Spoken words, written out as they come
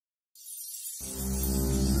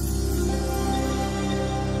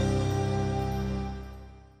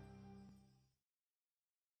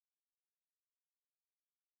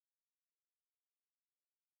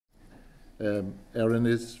Erin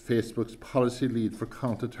is Facebook's policy lead for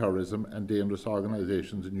counter-terrorism and dangerous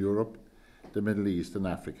organisations in Europe, the Middle East and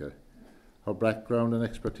Africa. Her background and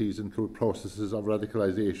expertise include processes of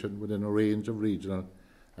radicalisation within a range of regional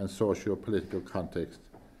and socio-political contexts.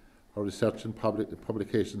 Her research and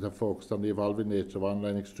publications have focused on the evolving nature of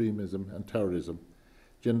online extremism and terrorism,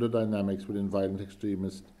 gender dynamics within violent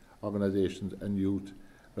extremist organisations and youth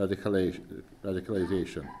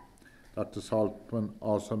radicalisation. Dr. Saltman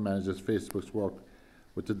also manages Facebook's work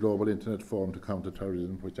with the Global Internet Forum to Counter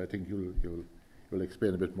Terrorism, which I think you'll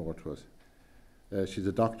explain a bit more to us. She's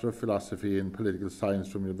a Doctor of Philosophy in Political Science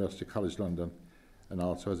from University College London and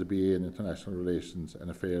also has a BA in International Relations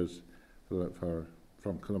and Affairs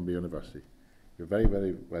from Columbia University. You're very,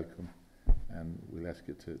 very welcome, and we'll ask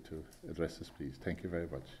you to address us, please. Thank you very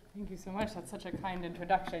much. Thank you so much. That's such a kind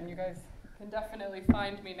introduction. You guys can definitely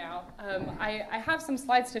find me now. I have some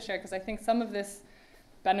slides to share because I think some of this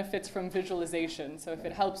benefits from visualization. So if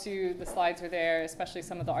it helps you, the slides are there, especially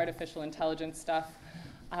some of the artificial intelligence stuff.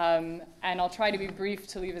 And I'll try to be brief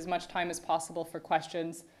to leave as much time as possible for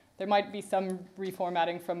questions. There might be some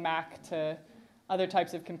reformatting from Mac to other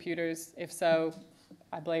types of computers. If so,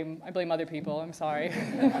 I blame other people. I'm sorry.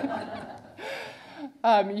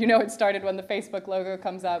 You know it started when the Facebook logo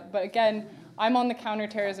comes up. But again, I'm on the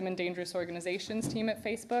Counterterrorism and Dangerous Organizations team at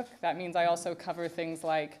Facebook. That means I also cover things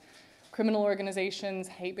like criminal organizations,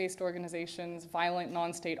 hate-based organizations, violent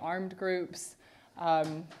non-state armed groups.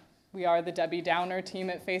 We are the Debbie Downer team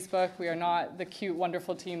at Facebook. We are not the cute,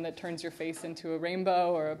 wonderful team that turns your face into a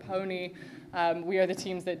rainbow or a pony. We are the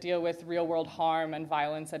teams that deal with real-world harm and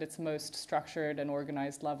violence at its most structured and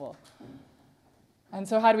organized level. And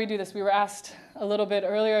so how do we do this? We were asked a little bit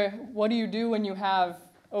earlier, what do you do when you have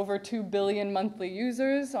over 2 billion monthly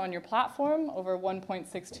users on your platform? Over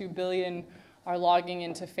 1.62 billion are logging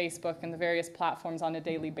into Facebook and the various platforms on a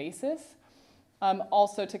daily basis.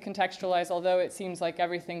 Also to contextualize, although it seems like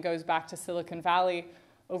everything goes back to Silicon Valley,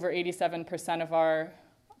 over 87% of our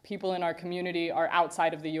people in our community are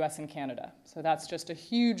outside of the US and Canada. So that's just a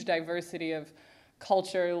huge diversity of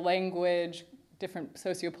culture, language, different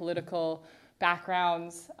socio-political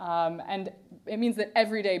backgrounds, and it means that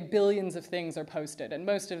every day billions of things are posted, and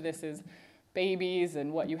most of this is babies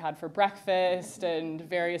and what you had for breakfast and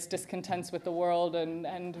various discontents with the world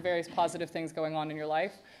and various positive things going on in your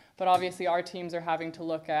life. But obviously our teams are having to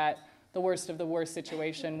look at the worst of the worst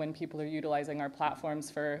situation when people are utilizing our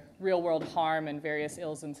platforms for real-world harm and various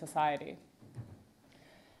ills in society.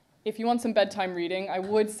 If you want some bedtime reading, I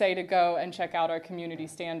would say to go and check out our community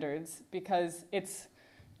standards, because it's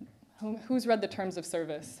who's read the terms of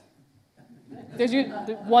service? There's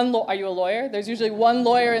are you a lawyer? There's usually one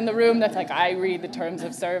lawyer in the room that's like, I read the terms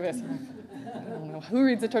of service. I don't know who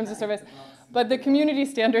reads the terms of service. But the community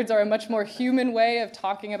standards are a much more human way of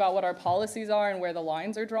talking about what our policies are and where the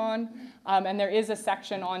lines are drawn. And there is a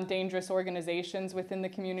section on dangerous organizations within the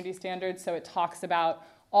community standards, so it talks about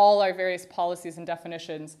all our various policies and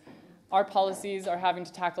definitions. Our policies are having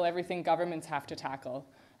to tackle everything governments have to tackle.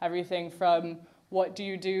 Everything from what do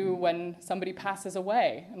you do when somebody passes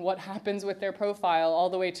away and what happens with their profile, all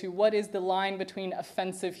the way to what is the line between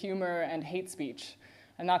offensive humor and hate speech.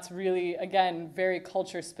 And that's really, again, very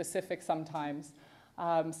culture specific sometimes.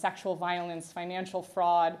 Sexual violence, financial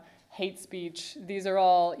fraud, hate speech, these are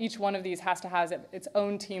all, each one of these has to have its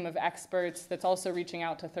own team of experts that's also reaching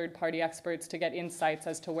out to third-party experts to get insights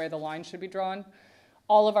as to where the line should be drawn.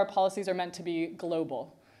 All of our policies are meant to be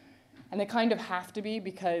global. And they kind of have to be,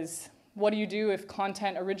 because what do you do if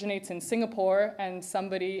content originates in Singapore and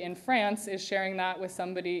somebody in France is sharing that with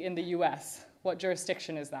somebody in the US? What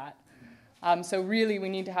jurisdiction is that? So really, we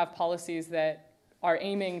need to have policies that are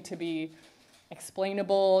aiming to be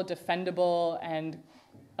explainable, defendable, and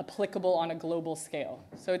applicable on a global scale.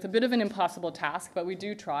 So it's a bit of an impossible task, but we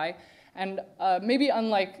do try. And maybe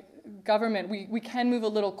unlike government, we can move a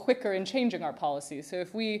little quicker in changing our policies. So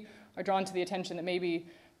if we are drawn to the attention that maybe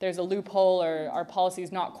there's a loophole or our policy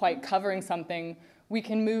is not quite covering something, we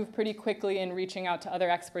can move pretty quickly in reaching out to other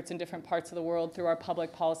experts in different parts of the world through our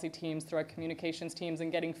public policy teams, through our communications teams,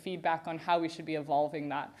 and getting feedback on how we should be evolving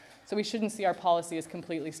that. So we shouldn't see our policy as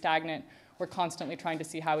completely stagnant. We're constantly trying to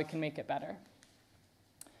see how we can make it better.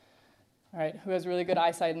 All right, who has really good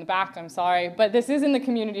eyesight in the back? I'm sorry. But this is in the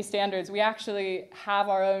community standards. We actually have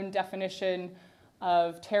our own definition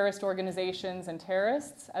of terrorist organizations and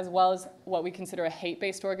terrorists, as well as what we consider a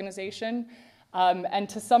hate-based organization. And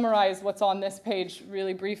to summarize what's on this page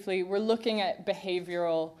really briefly, we're looking at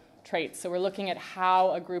behavioral traits. So we're looking at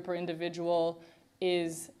how a group or individual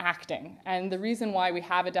is acting. And the reason why we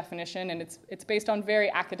have a definition, and it's based on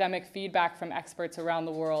very academic feedback from experts around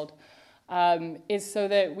the world, is so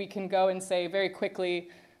that we can go and say very quickly,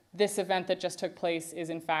 this event that just took place is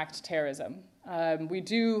in fact terrorism. We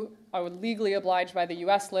are legally obliged by the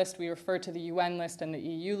US list. We refer to the UN list and the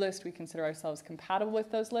EU list. We consider ourselves compatible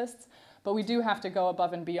with those lists. But we do have to go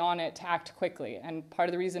above and beyond it to act quickly. And part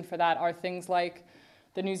of the reason for that are things like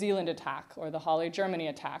the New Zealand attack or the Halle, Germany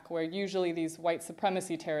attack, where usually these white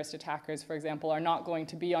supremacy terrorist attackers, for example, are not going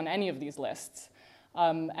to be on any of these lists.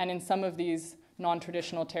 And in some of these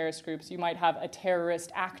non-traditional terrorist groups, you might have a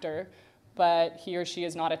terrorist actor, but he or she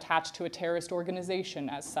is not attached to a terrorist organization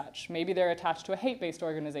as such. Maybe they're attached to a hate-based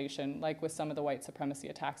organization, like with some of the white supremacy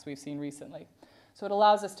attacks we've seen recently. So it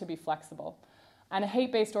allows us to be flexible. And a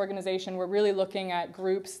hate-based organization, we're really looking at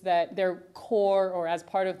groups that their core, or as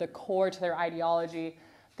part of the core to their ideology,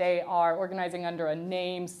 they are organizing under a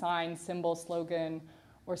name, sign, symbol, slogan,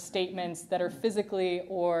 or statements that are physically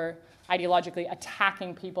or ideologically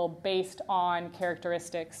attacking people based on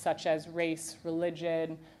characteristics such as race,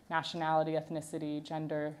 religion, nationality, ethnicity,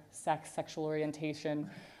 gender, sex, sexual orientation.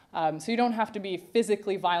 So you don't have to be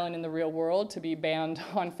physically violent in the real world to be banned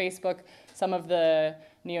on Facebook. Some of the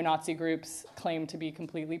neo-Nazi groups claim to be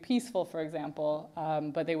completely peaceful, for example,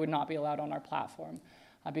 but they would not be allowed on our platform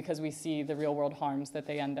because we see the real world harms that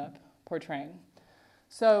they end up portraying.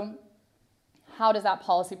 So how does that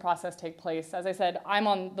policy process take place? As I said, I'm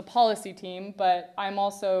on the policy team, but I'm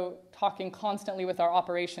also talking constantly with our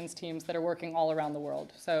operations teams that are working all around the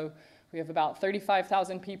world. So we have about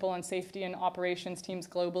 35,000 people on safety and operations teams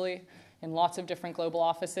globally in lots of different global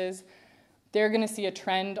offices. They're going to see a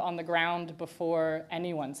trend on the ground before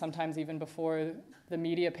anyone, sometimes even before the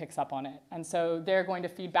media picks up on it. And so they're going to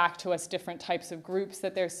feed back to us different types of groups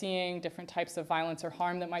that they're seeing, different types of violence or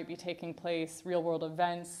harm that might be taking place, real-world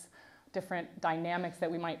events, different dynamics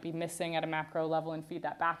that we might be missing at a macro level, and feed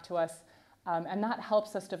that back to us. And that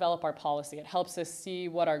helps us develop our policy. It helps us see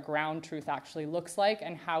what our ground truth actually looks like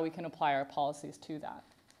and how we can apply our policies to that.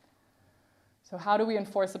 So how do we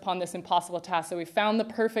enforce upon this impossible task? So we found the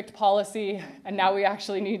perfect policy, and now we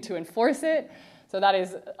actually need to enforce it. So that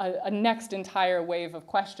is a next entire wave of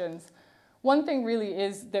questions. One thing really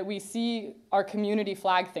is that we see our community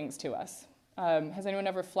flag things to us. Has anyone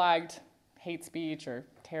ever flagged hate speech or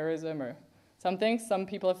terrorism or something? Some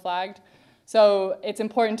people have flagged. So it's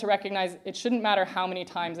important to recognize it shouldn't matter how many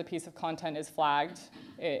times a piece of content is flagged.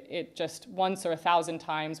 It just once or 1,000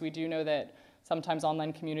 times. We do know that sometimes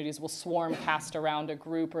online communities will swarm cast around a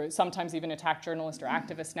group or sometimes even attack journalist or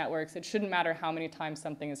activist networks. It shouldn't matter how many times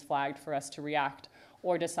something is flagged for us to react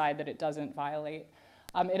or decide that it doesn't violate.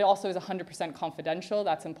 It also is 100% confidential.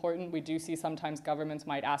 That's important. We do see sometimes governments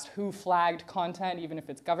might ask who flagged content, even if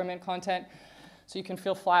it's government content. So you can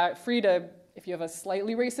feel free to, if you have a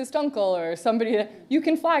slightly racist uncle or somebody, that you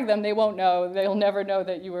can flag them. They won't know. They'll never know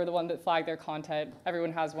that you were the one that flagged their content.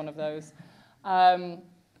 Everyone has one of those.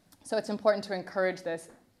 So it's important to encourage this.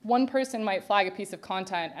 One person might flag a piece of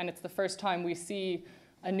content, and it's the first time we see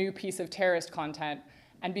a new piece of terrorist content.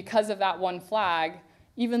 And because of that one flag,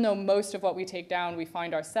 even though most of what we take down we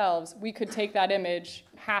find ourselves, we could take that image,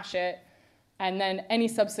 hash it, and then any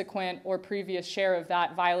subsequent or previous share of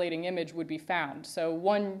that violating image would be found. So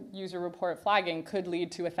one user report flagging could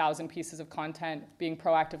lead to 1,000 pieces of content being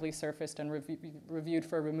proactively surfaced and reviewed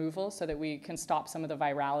for removal so that we can stop some of the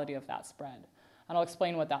virality of that spread. And I'll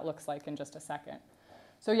explain what that looks like in just a second.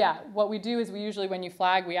 So yeah, what we do is we usually, when you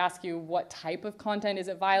flag, we ask you what type of content is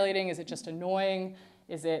it violating? Is it just annoying?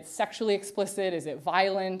 Is it sexually explicit? Is it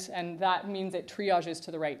violent? And that means it triages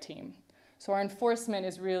to the right team. So our enforcement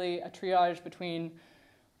is really a triage between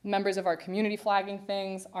members of our community flagging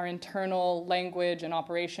things, our internal language and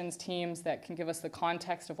operations teams that can give us the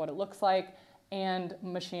context of what it looks like, and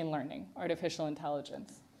machine learning, artificial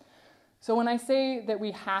intelligence. So when I say that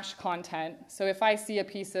we hash content, so if I see a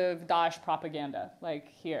piece of Daesh propaganda, like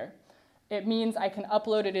here, it means I can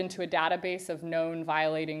upload it into a database of known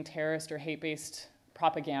violating terrorist or hate-based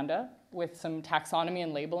propaganda with some taxonomy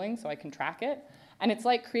and labeling so I can track it. And it's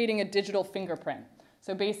like creating a digital fingerprint.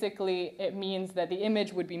 So basically, it means that the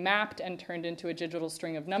image would be mapped and turned into a digital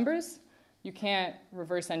string of numbers. You can't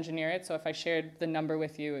reverse engineer it, so if I shared the number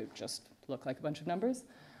with you, it would just look like a bunch of numbers.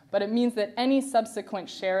 But it means that any subsequent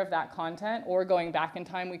share of that content, or going back in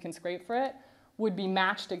time we can scrape for it, would be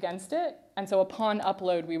matched against it. And so upon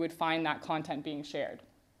upload, we would find that content being shared.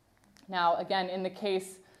 Now, again, in the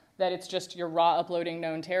case that it's just your raw uploading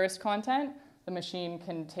known terrorist content, the machine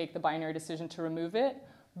can take the binary decision to remove it.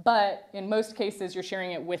 But in most cases, you're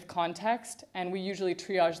sharing it with context, and we usually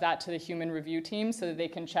triage that to the human review team so that they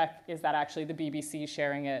can check, is that actually the BBC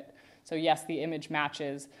sharing it? So yes, the image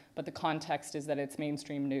matches, but the context is that it's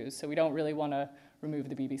mainstream news, so we don't really want to remove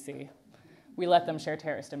the BBC. we let them share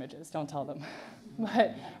terrorist images, don't tell them.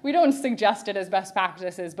 But we don't suggest it as best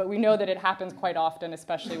practices, but we know that it happens quite often,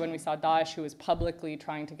 especially when we saw Daesh, who was publicly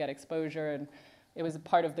trying to get exposure, and it was a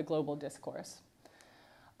part of the global discourse.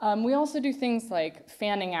 We also do things like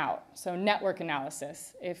fanning out, so network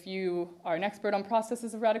analysis. If you are an expert on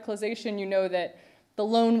processes of radicalization, you know that the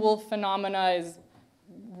lone wolf phenomena is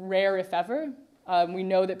rare, if ever. We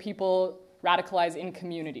know that people radicalize in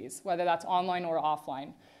communities, whether that's online or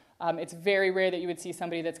offline. It's very rare that you would see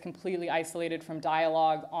somebody that's completely isolated from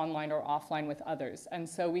dialogue online or offline with others. And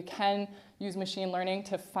so we can use machine learning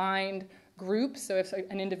to find groups. So if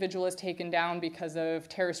an individual is taken down because of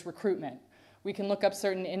terrorist recruitment, we can look up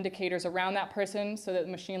certain indicators around that person so that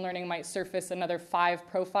machine learning might surface another 5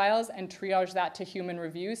 profiles and triage that to human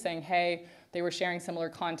review, saying, hey, they were sharing similar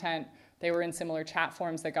content, they were in similar chat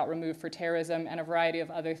forums that got removed for terrorism, and a variety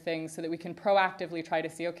of other things, so that we can proactively try to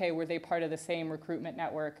see, okay, were they part of the same recruitment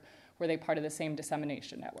network? Were they part of the same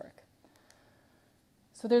dissemination network?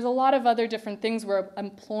 So there's a lot of other different things we're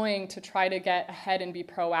employing to try to get ahead and be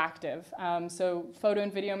proactive. So photo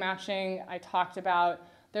and video matching, I talked about.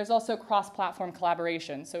 There's also cross-platform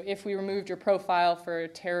collaboration. So if we removed your profile for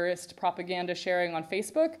terrorist propaganda sharing on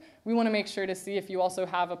Facebook, we want to make sure to see if you also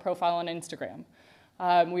have a profile on Instagram.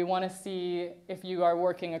 We want to see if you are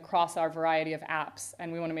working across our variety of apps, and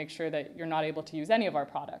we want to make sure that you're not able to use any of our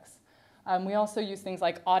products. We also use things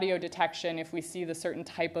like audio detection if we see the certain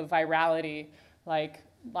type of virality, like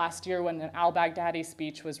last year when the al-Baghdadi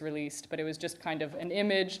speech was released, but it was just kind of an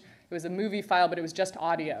image. It was a movie file, but it was just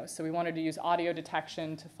audio. So we wanted to use audio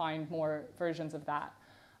detection to find more versions of that.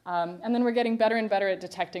 And then we're getting better and better at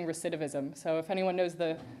detecting recidivism. So if anyone knows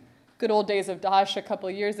the good old days of Daesh a couple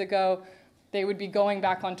of years ago, they would be going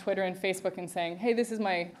back on Twitter and Facebook and saying, hey, this is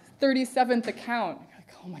my 37th account. Like,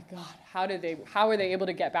 oh my God, how are they able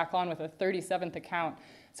to get back on with a 37th account?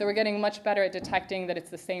 So we're getting much better at detecting that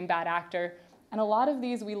it's the same bad actor. And a lot of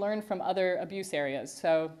these we learn from other abuse areas.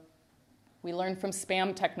 So we learn from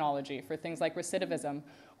spam technology for things like recidivism,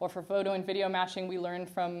 or for photo and video matching, we learned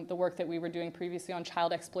from the work that we were doing previously on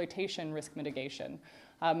child exploitation risk mitigation.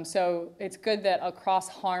 So it's good that across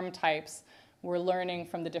harm types, we're learning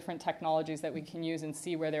from the different technologies that we can use and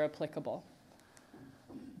see where they're applicable.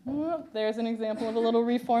 Well, there's an example of a little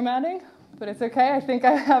reformatting, but it's okay. I think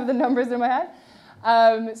I have the numbers in my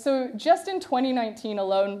head. So just in 2019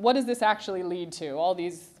 alone, what does this actually lead to? All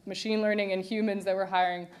these machine learning and humans that we're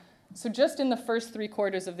hiring. So just in the first 3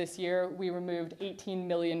 quarters of this year, we removed 18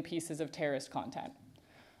 million pieces of terrorist content.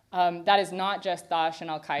 That is not just Daesh and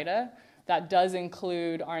Al-Qaeda. That does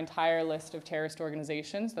include our entire list of terrorist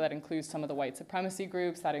organizations. So that includes some of the white supremacy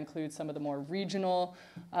groups. That includes some of the more regional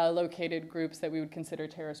located groups that we would consider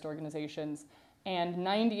terrorist organizations. And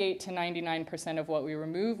 98 to 99% of what we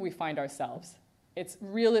remove, we find ourselves. It's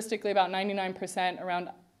realistically about 99% around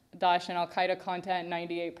Daesh and Al-Qaeda content,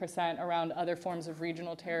 98% around other forms of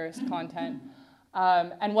regional terrorist content.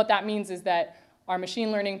 And what that means is that our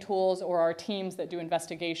machine learning tools or our teams that do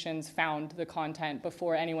investigations found the content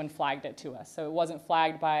before anyone flagged it to us. So it wasn't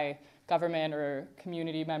flagged by government or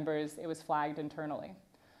community members, it was flagged internally.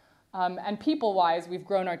 And people-wise, we've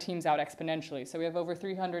grown our teams out exponentially. So we have over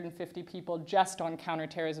 350 people just on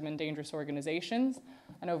counterterrorism and dangerous organizations,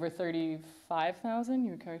 and over 35,000,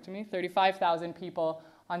 you corrected me, 35,000 people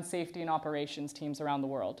on safety and operations teams around the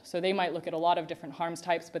world. So they might look at a lot of different harms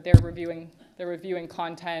types, but they're reviewing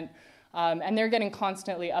content, and they're getting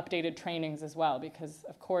constantly updated trainings as well, because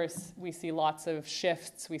of course we see lots of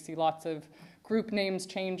shifts, we see lots of group names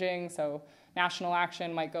changing. So National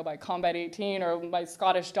Action might go by Combat 18 or by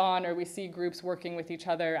Scottish Dawn, or we see groups working with each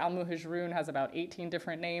other. Al-Muhajirun has about 18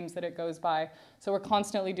 different names that it goes by. So we're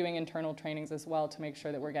constantly doing internal trainings as well to make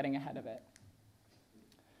sure that we're getting ahead of it.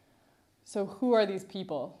 So who are these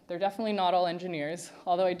people? They're definitely not all engineers,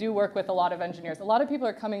 although I do work with a lot of engineers. A lot of people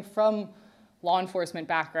are coming from law enforcement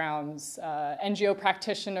backgrounds, NGO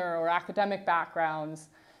practitioner or academic backgrounds,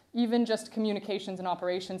 even just communications and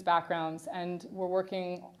operations backgrounds, and we're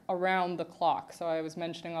working around the clock. So I was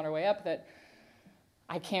mentioning on our way up that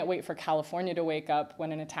I can't wait for California to wake up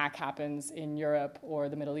when an attack happens in Europe or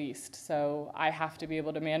the Middle East. So I have to be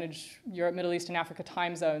able to manage Europe, Middle East, and Africa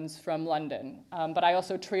time zones from London. But I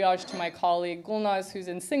also triage to my colleague Gulnaz, who's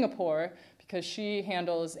in Singapore, because she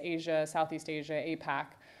handles Asia, Southeast Asia, APAC.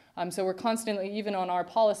 So we're constantly, even on our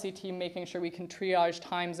policy team, making sure we can triage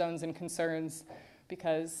time zones and concerns,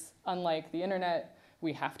 because unlike the internet,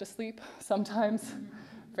 we have to sleep sometimes.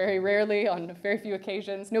 Very rarely, on very few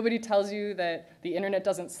occasions. Nobody tells you that the internet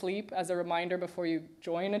doesn't sleep as a reminder before you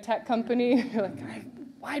join a tech company. You're like,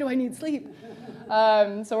 why do I need sleep?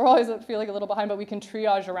 So we're always feeling a little behind, but we can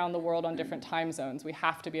triage around the world on different time zones. We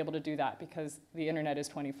have to be able to do that because the internet is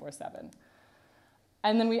 24/7.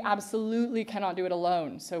 And then we absolutely cannot do it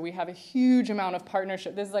alone. So we have a huge amount of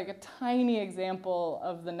partnership. This is like a tiny example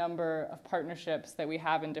of the number of partnerships that we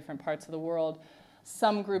have in different parts of the world.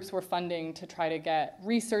 Some groups we're funding to try to get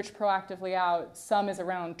research proactively out. Some is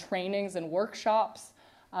around trainings and workshops.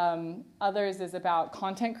 Others is about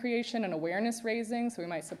content creation and awareness raising. So we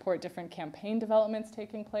might support different campaign developments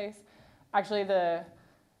taking place. Actually, the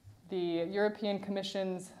European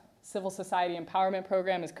Commission's Civil Society Empowerment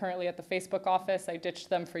Program is currently at the Facebook office. I ditched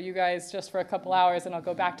them for you guys just for a couple hours, and I'll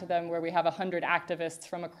go back to them, where we have 100 activists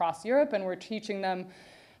from across Europe, and we're teaching them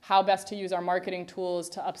how best to use our marketing tools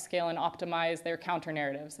to upscale and optimize their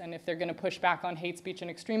counter-narratives. And if they're going to push back on hate speech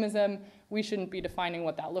and extremism, we shouldn't be defining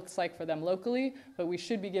what that looks like for them locally, but we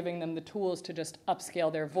should be giving them the tools to just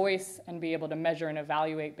upscale their voice and be able to measure and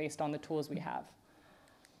evaluate based on the tools we have.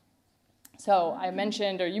 So I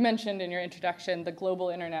mentioned, or you mentioned in your introduction, the Global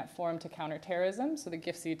Internet Forum to Counter Terrorism, so the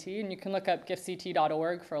GIFCT, and you can look up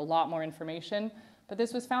gifct.org for a lot more information. But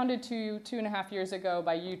this was founded 2.5 years ago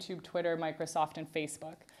by YouTube, Twitter, Microsoft, and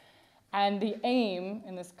Facebook. And the aim,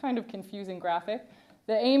 in this kind of confusing graphic,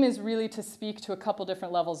 the aim is really to speak to a couple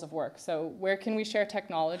different levels of work. So where can we share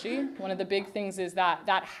technology? One of the big things is that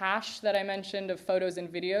hash that I mentioned of photos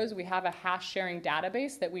and videos, we have a hash sharing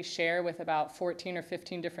database that we share with about 14 or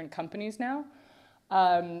 15 different companies now.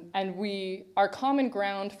 And our common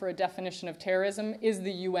ground for a definition of terrorism is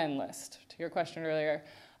the UN list, to your question earlier.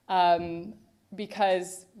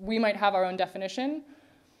 Because we might have our own definition.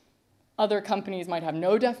 Other companies might have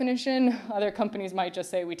no definition. Other companies might just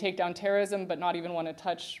say we take down terrorism but not even want to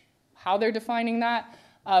touch how they're defining that.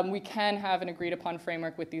 We can have an agreed upon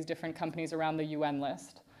framework with these different companies around the UN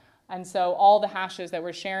list. And so all the hashes that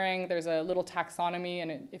we're sharing, there's a little taxonomy,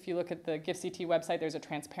 and if you look at the GIFCT website, there's a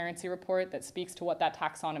transparency report that speaks to what that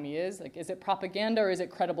taxonomy is. Like, is it propaganda or is it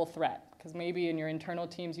credible threat? Because maybe in your internal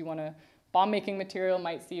teams you want to, bomb-making material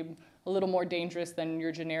might seem a little more dangerous than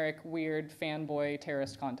your generic, weird, fanboy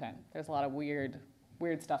terrorist content. There's a lot of weird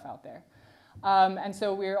stuff out there. And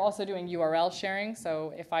so we're also doing URL sharing.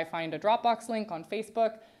 So if I find a Dropbox link on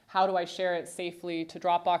Facebook, how do I share it safely to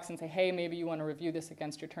Dropbox and say, hey, maybe you want to review this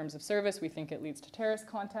against your terms of service. We think it leads to terrorist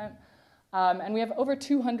content. And we have over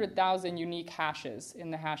 200,000 unique hashes in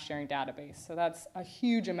the hash sharing database. So that's a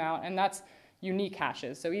huge amount, and that's unique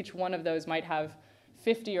hashes. So each one of those might have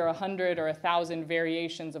 50 or 100 or 1,000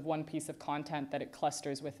 variations of one piece of content that it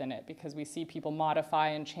clusters within it, because we see people modify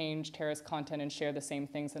and change terrorist content and share the same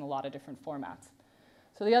things in a lot of different formats.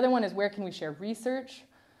 So the other one is, where can we share research?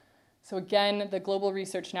 So again, the Global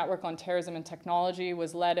Research Network on Terrorism and Technology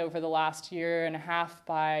was led over the last 1.5 years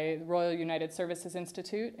by the Royal United Services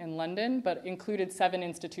Institute in London, but included 7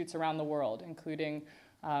 institutes around the world, including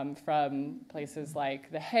from places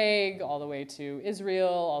like The Hague, all the way to Israel,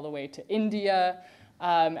 all the way to India.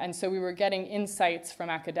 And so we were getting insights from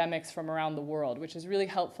academics from around the world, which is really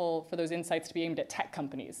helpful for those insights to be aimed at tech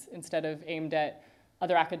companies instead of aimed at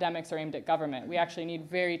other academics or aimed at government. We actually need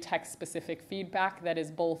very tech-specific feedback that is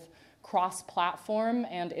both cross-platform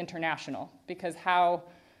and international, because how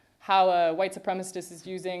a white supremacist is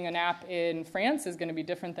using an app in France is going to be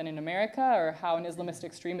different than in America, or how an Islamist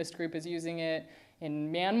extremist group is using it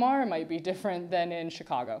in Myanmar might be different than in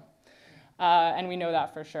Chicago. And we know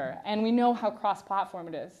that for sure. And we know how cross-platform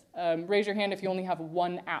it is. Raise your hand if you only have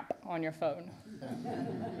one app on your phone.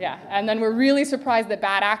 Yeah, and then we're really surprised that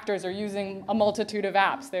bad actors are using a multitude of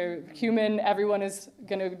apps. They're human. Everyone is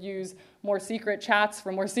going to use more secret chats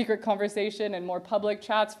for more secret conversation, and more public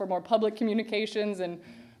chats for more public communications, and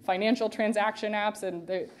financial transaction apps. And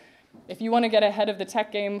if you want to get ahead of the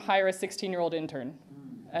tech game, hire a 16-year-old intern.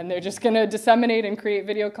 And they're just going to disseminate and create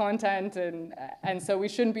video content. And so we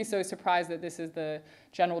shouldn't be so surprised that this is the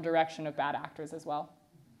general direction of bad actors as well.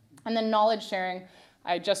 And then knowledge sharing.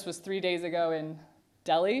 I just was 3 days ago in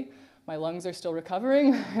Delhi. My lungs are still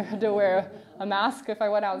recovering. I had to wear a mask if I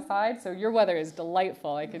went outside. So your weather is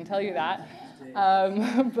delightful, I can tell you that.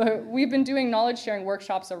 But we've been doing knowledge sharing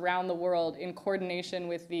workshops around the world in coordination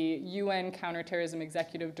with the UN Counterterrorism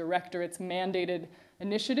Executive Directorate's mandated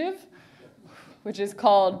initiative, which is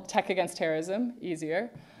called Tech Against Terrorism, easier.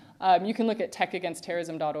 You can look at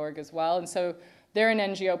techagainstterrorism.org as well. And so they're an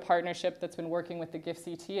NGO partnership that's been working with the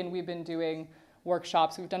GIFCT, and we've been doing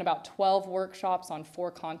workshops. We've done about 12 workshops on 4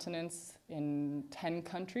 continents in 10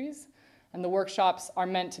 countries. And the workshops are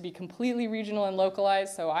meant to be completely regional and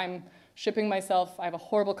localized, so I'm shipping myself. I have a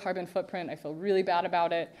horrible carbon footprint. I feel really bad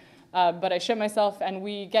about it. But I ship myself, and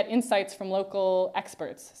we get insights from local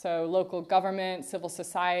experts. So local government, civil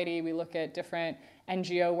society, we look at different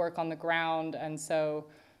NGO work on the ground. And so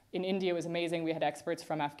in India, it was amazing. We had experts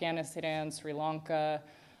from Afghanistan, Sri Lanka.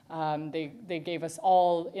 They gave us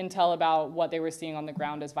all intel about what they were seeing on the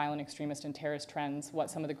ground as violent extremist and terrorist trends, what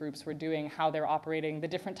some of the groups were doing, how they're operating, the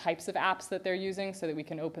different types of apps that they're using so that we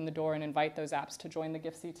can open the door and invite those apps to join the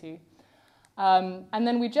GIFCT. And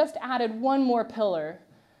then we just added one more pillar,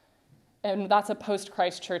 and that's a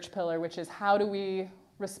post-Christchurch pillar, which is how do we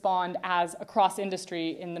respond as across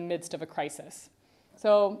industry in the midst of a crisis.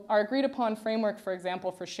 So our agreed upon framework, for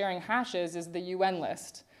example, for sharing hashes is the UN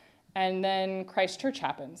list. And then Christchurch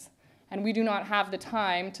happens. And we do not have the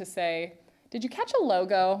time to say, did you catch a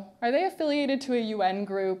logo? Are they affiliated to a UN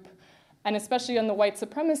group? And especially on the white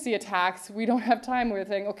supremacy attacks, we don't have time. We're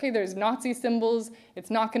saying, okay, there's Nazi symbols. It's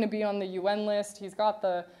not going to be on the UN list. He's got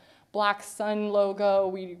the black sun logo.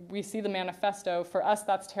 We see the manifesto. For us,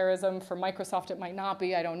 that's terrorism. For Microsoft, it might not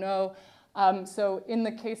be. I don't know. So in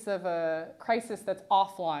the case of a crisis that's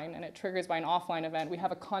offline and it triggers by an offline event, we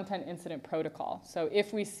have a content incident protocol. So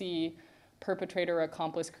if we see perpetrator or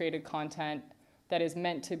accomplice created content that is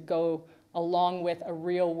meant to go along with a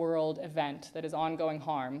real world event that is ongoing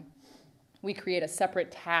harm, we create a separate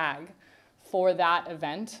tag for that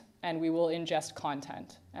event, and we will ingest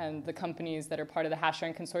content. And the companies that are part of the hash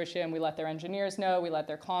sharing consortium, we let their engineers know, we let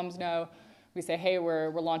their comms know. We say, hey, we're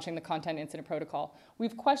launching the content incident protocol.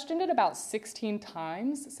 We've questioned it about 16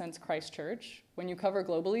 times since Christchurch. When you cover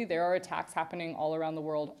globally, there are attacks happening all around the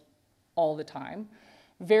world all the time.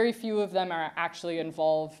 Very few of them are actually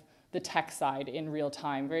involve the tech side in real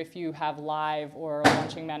time. Very few have live or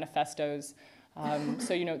launching manifestos.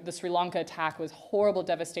 So, the Sri Lanka attack was horrible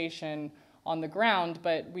devastation on the ground,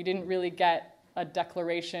 but we didn't really get a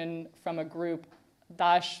declaration from a group.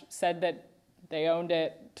 Daesh said that they owned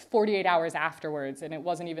it 48 hours afterwards, and it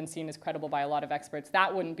wasn't even seen as credible by a lot of experts.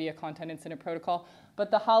 That wouldn't be a content incident protocol, but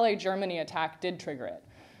the Halle, Germany attack did trigger it.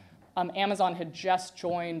 Amazon had just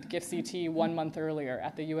joined GIFCT 1 month earlier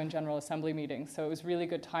at the UN General Assembly meeting, so it was really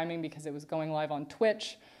good timing because it was going live on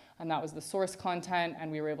Twitch, and that was the source content, and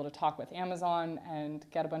we were able to talk with Amazon and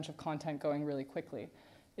get a bunch of content going really quickly.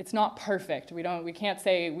 It's not perfect. We can't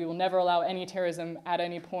say we will never allow any terrorism at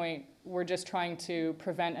any point. We're just trying to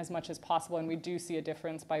prevent as much as possible, and we do see a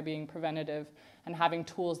difference by being preventative and having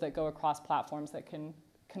tools that go across platforms that can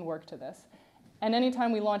work to this. And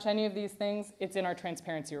anytime we launch any of these things, it's in our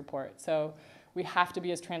transparency report. So we have to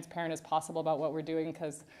be as transparent as possible about what we're doing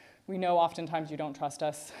because we know oftentimes you don't trust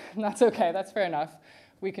us. And that's okay, that's fair enough.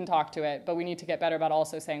 We can talk to it, but we need to get better about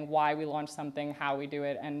also saying why we launch something, how we do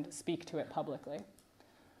it, and speak to it publicly.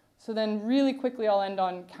 So then really quickly, I'll end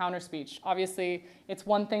on counterspeech. Obviously, it's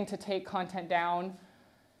one thing to take content down,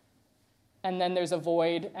 and then there's a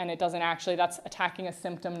void, and it doesn't actually, that's attacking a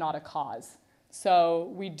symptom, not a cause.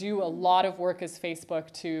 So we do a lot of work as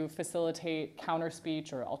Facebook to facilitate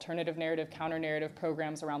counterspeech or alternative narrative, counter-narrative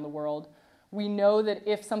programs around the world. We know that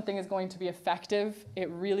if something is going to be effective, it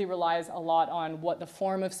really relies a lot on what the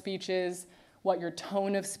form of speech is, what your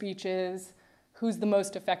tone of speech is, who's the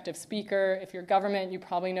most effective speaker. If you're government, you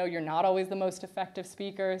probably know you're not always the most effective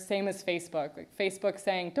speaker. Same as Facebook. Like Facebook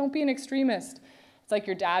saying, don't be an extremist. It's like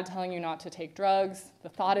your dad telling you not to take drugs. The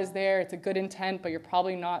thought is there, it's a good intent, but you're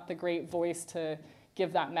probably not the great voice to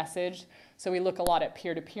give that message. So we look a lot at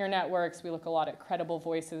peer-to-peer networks, we look a lot at credible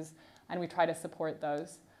voices, and we try to support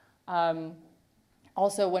those.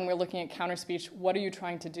 Also, when we're looking at counterspeech, what are you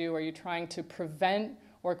trying to do? Are you trying to prevent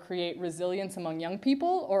or create resilience among young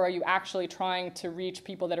people, or are you actually trying to reach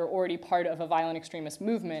people that are already part of a violent extremist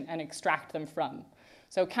movement and extract them from?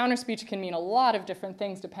 So counterspeech can mean a lot of different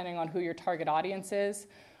things depending on who your target audience is.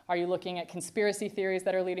 Are you looking at conspiracy theories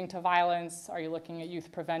that are leading to violence? Are you looking at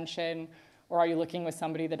youth prevention? Or are you looking with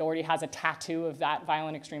somebody that already has a tattoo of that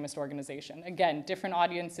violent extremist organization? Again, different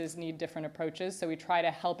audiences need different approaches, so we try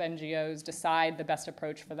to help NGOs decide the best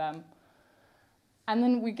approach for them. And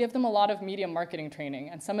then we give them a lot of media marketing training,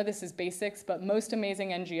 and some of this is basics, but most amazing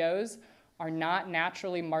NGOs are not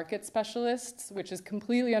naturally market specialists, which is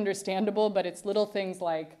completely understandable, but it's little things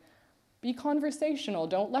like, be conversational,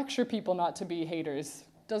 don't lecture people not to be haters.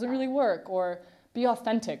 Doesn't really work. Or be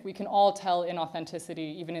authentic. We can all tell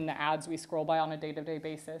inauthenticity, even in the ads we scroll by on a day-to-day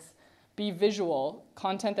basis. Be visual.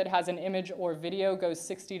 Content that has an image or video goes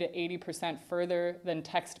 60 to 80% further than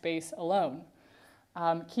text-based alone.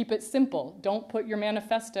 Keep it simple. Don't put your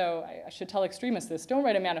manifesto, I should tell extremists this, don't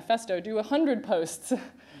write a manifesto, do 100 posts,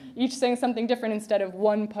 each saying something different instead of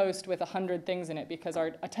one post with 100 things in it, because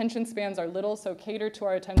our attention spans are little, so cater to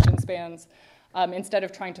our attention spans instead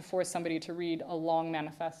of trying to force somebody to read a long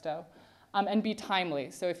manifesto. and be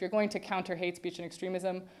timely. So if you're going to counter hate speech and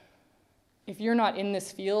extremism, if you're not in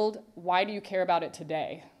this field, why do you care about it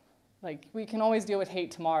today? Like, we can always deal with hate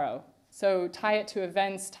tomorrow. So tie it to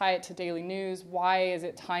events, tie it to daily news. Why is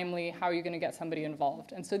it timely? How are you going to get somebody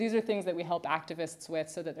involved? And so these are things that we help activists with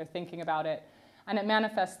so that they're thinking about it. And it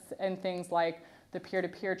manifests in things like the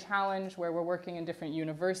peer-to-peer challenge, where we're working in different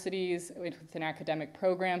universities within academic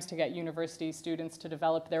programs to get university students to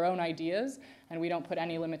develop their own ideas. And we don't put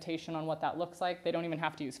any limitation on what that looks like. They don't even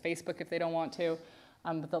have to use Facebook if they don't want to.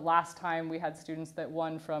 But the last time we had students that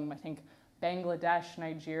won from, I think, Bangladesh,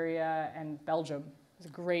 Nigeria, and Belgium. It was a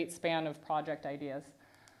great span of project ideas.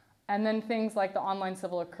 And then things like the Online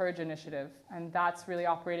Civil Courage Initiative, and that's really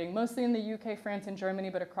operating mostly in the UK, France, and Germany,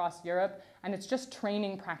 but across Europe. And it's just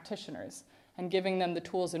training practitioners and giving them the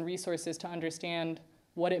tools and resources to understand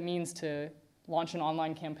what it means to launch an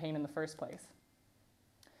online campaign in the first place.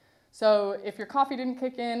 So if your coffee didn't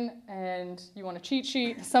kick in and you want a cheat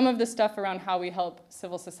sheet, some of the stuff around how we help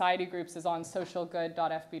civil society groups is on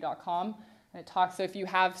socialgood.fb.com. And it talks, so if you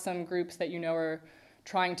have some groups that you know are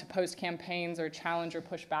trying to post campaigns or challenge or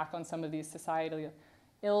push back on some of these societal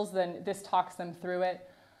ills, then this talks them through it.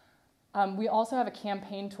 We also have a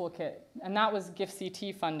campaign toolkit, and that was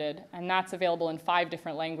GIFCT funded, and that's available in 5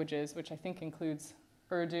 different languages, which I think includes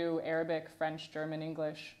Urdu, Arabic, French, German,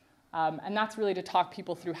 English. And that's really to talk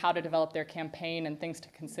people through how to develop their campaign and things to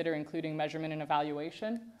consider, including measurement and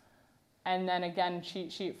evaluation. And then again,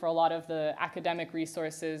 cheat sheet for a lot of the academic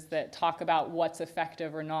resources that talk about what's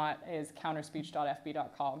effective or not is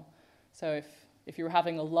counterspeech.fb.com. So if you were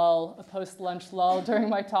having a lull, a post-lunch lull during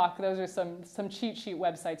my talk, those are some cheat sheet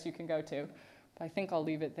websites you can go to. But I think I'll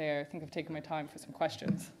leave it there. I think I've taken my time for some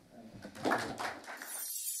questions.